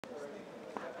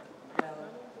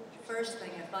first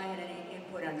thing, if I had any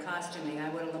input on costuming, I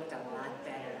would have looked a lot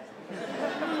better.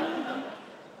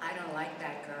 I don't like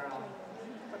that girl.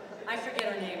 I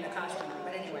forget her name, the costumer,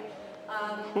 but anyway.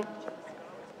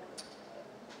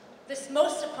 This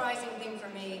most surprising thing for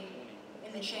me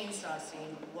in the chainsaw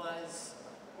scene was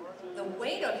the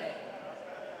weight of it.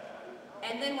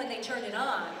 And then when they turned it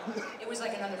on, it was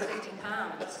like another 50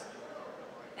 pounds.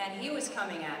 And he was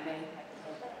coming at me.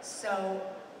 So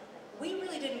we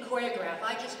really didn't choreograph.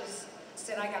 I just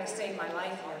said, I gotta save my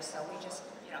life here. So we just,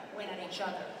 you know, went at each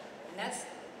other. And that's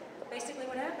basically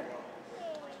what happened.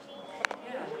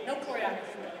 Yeah, no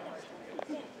choreography.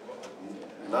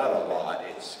 Not a lot.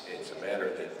 It's a matter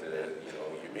that, you know,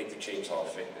 you make the chainsaw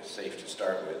safe to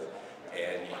start with,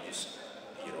 and you just,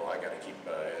 you know, I got to keep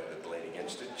the blade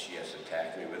against it. She has to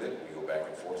attack me with it. We go back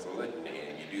and forth with it,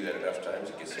 and you do that enough times,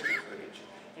 it gets some good footage.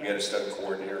 We had a stunt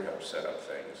coordinator help set up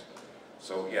things.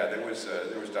 So yeah, there was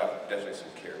definitely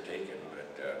some care taken, but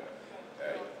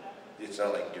it's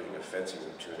not like doing a fencing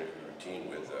routine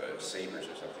with sabers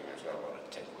or something. There's not a lot of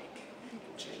technique in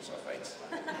chainsaw fights.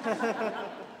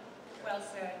 Well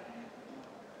said.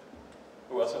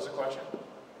 Who else has a question?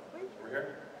 Over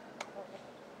here.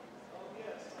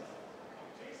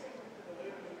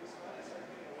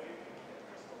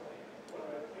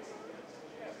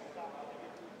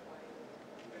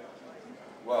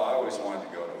 Well, I always wanted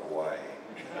to go to Hawaii.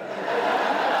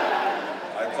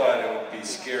 I thought it would be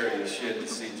scary as shit to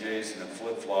see Jason in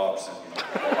flip-flops and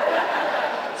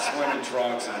swimming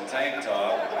trunks and a tank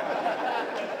top.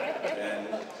 And,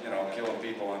 you know, killing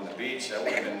people on the beach. That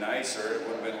would have been nicer. It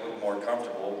would have been a little more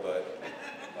comfortable, but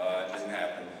it didn't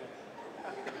happen.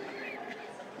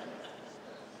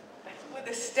 With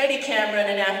a steady cam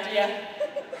running after you.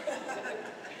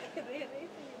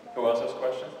 Who else has a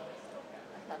question?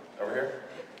 Over here.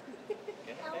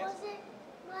 How was it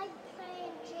like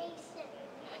playing Jason?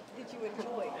 Did you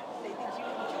enjoy? Did you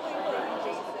enjoy playing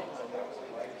Jason?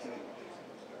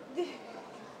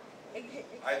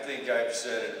 I think I've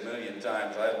said it a million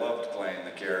times. I loved playing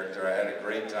the character. I had a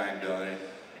great time doing it.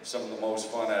 Some of the most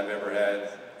fun I've ever had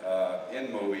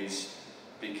in movies,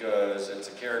 because it's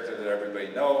a character that everybody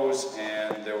knows,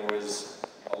 and there was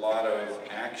a lot of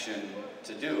action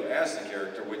to do as the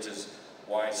character, which is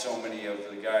why so many of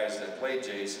the guys that played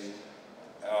Jason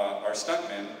are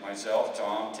stuntmen. Myself,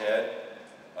 Tom, Ted.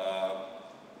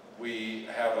 We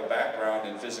have a background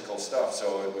in physical stuff,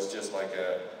 so it was just like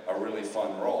a really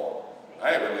fun role.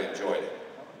 I really enjoyed it.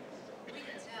 We can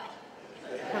tell.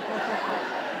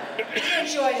 He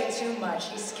enjoyed it too much.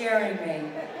 He's scaring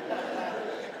me.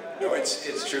 No,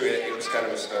 it's true. It was kind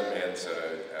of a stuntman's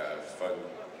fun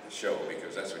show,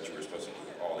 because that's what you were supposed to do,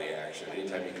 all the action.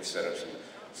 Anytime you could set up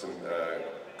some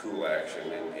cool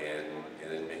action and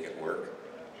then make it work,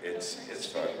 it's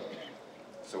fun.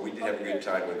 So we did have a good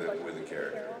time with the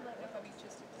character.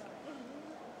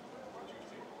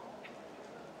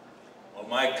 Well,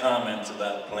 my comments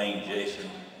about playing Jason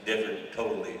differed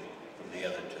totally from the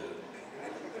other two.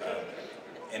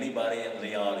 Anybody in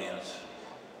the audience,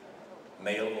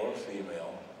 male or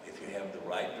female, if you have the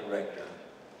right director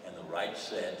and the right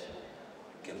set,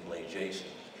 can play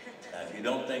Jason. Now, if you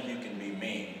don't think you can be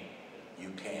mean,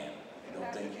 you can. If you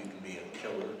don't think you can be a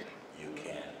killer, you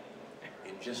can.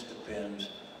 It just depends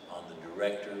on the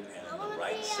director and in the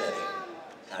right setting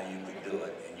how you could do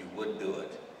it, and you would do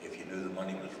it if you knew the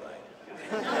money was right.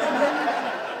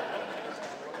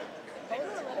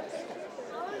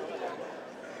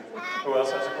 Who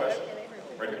else has a question?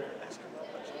 Right here.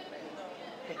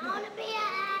 I want to be an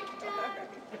actor.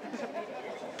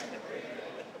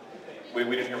 We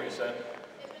didn't hear what you said.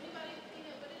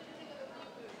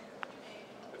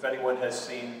 If anyone has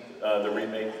seen the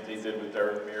remake that they did with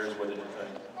Derek Mears, what did you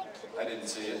think? I didn't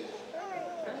see it.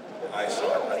 I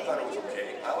saw it. I thought it was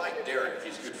okay. I like Derek.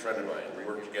 He's a good friend of mine. We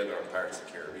worked together on Pirates of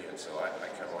the Caribbean, so I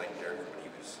kind of like Derek when he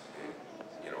was,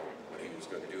 you know, what he was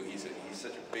going to do. He's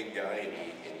such a big guy,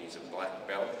 and he's a black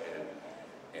belt,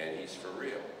 and he's for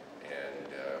real. And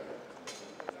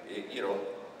you know,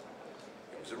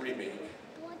 it was a remake,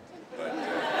 but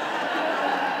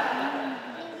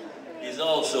He's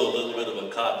also a little bit of a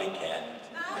copycat.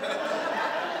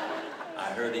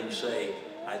 I heard him say,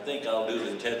 "I think I'll do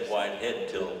the Ted White head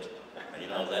tilt." You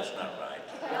know, that's not right.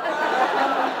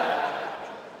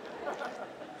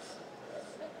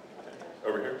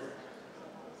 Over here.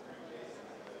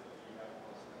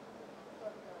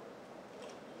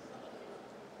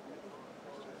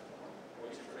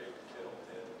 What's your favorite kill,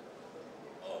 Ted?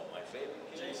 Oh, my favorite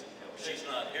kill? Jason. She's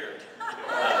not here.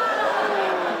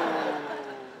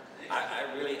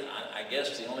 I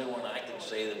guess the only one I can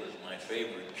say that was my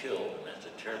favorite kill, and that's a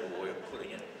terrible way of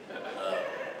putting it,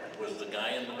 was the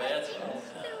guy in the bathroom.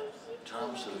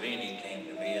 Tom Savini came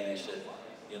to me and he said,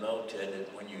 you know, Ted,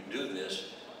 that when you do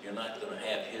this, you're not going to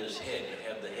have his head, you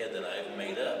have the head that I've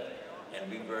made up, and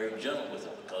be very gentle with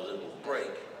it because it will break.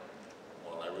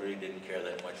 Well, I really didn't care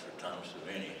that much for Tom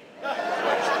Savini.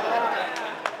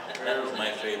 That was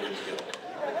my favorite kill.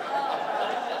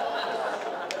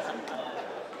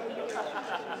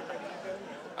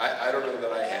 I don't know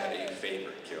that I had a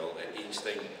favorite kill, and each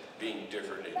thing being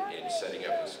different in setting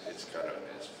up is kind of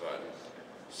is fun.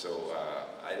 So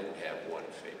I didn't have one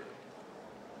favorite.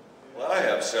 Well, I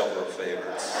have several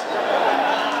favorites.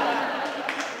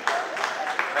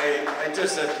 I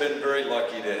just have been very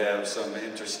lucky to have some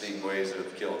interesting ways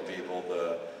of killing people.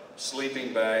 The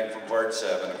sleeping bag from part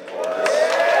 7, of course.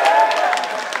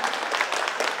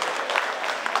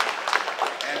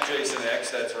 And Jason X,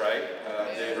 that's right.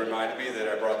 Dave reminded me that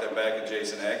I brought them back in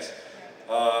Jason X.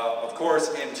 Of course,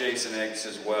 in Jason X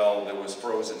as well, there was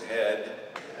Frozen Head,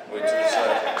 which was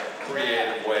a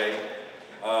creative way.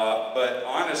 But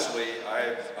honestly,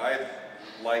 I've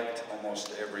liked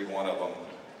almost every one of them.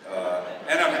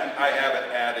 And I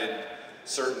haven't added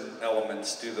certain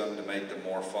elements to them to make them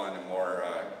more fun and more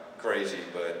crazy,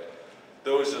 but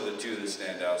those are the two that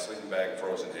stand out. Sleeping Bag,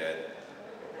 Frozen Head.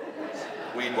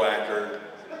 Weed Whacker.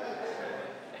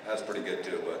 That's pretty good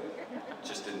too, but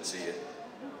just didn't see it.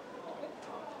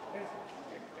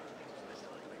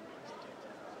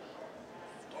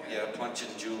 Yeah,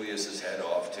 punching Julius's head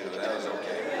off too, that was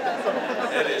okay.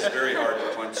 It is very hard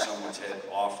to punch someone's head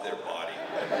off their body.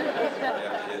 You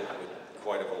have to hit with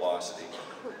quite a velocity.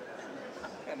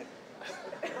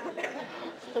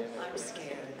 I'm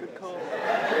scared. Good call.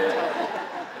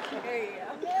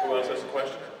 Who else has a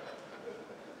question?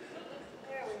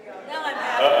 Now I'm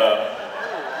happy. Uh-oh.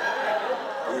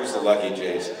 Who's the lucky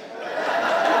Jason?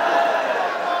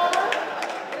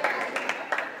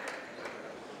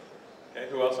 Okay,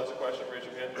 who else has a question? Raise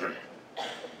your hand.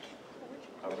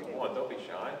 I was one, don't be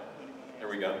shy. Here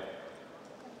we go.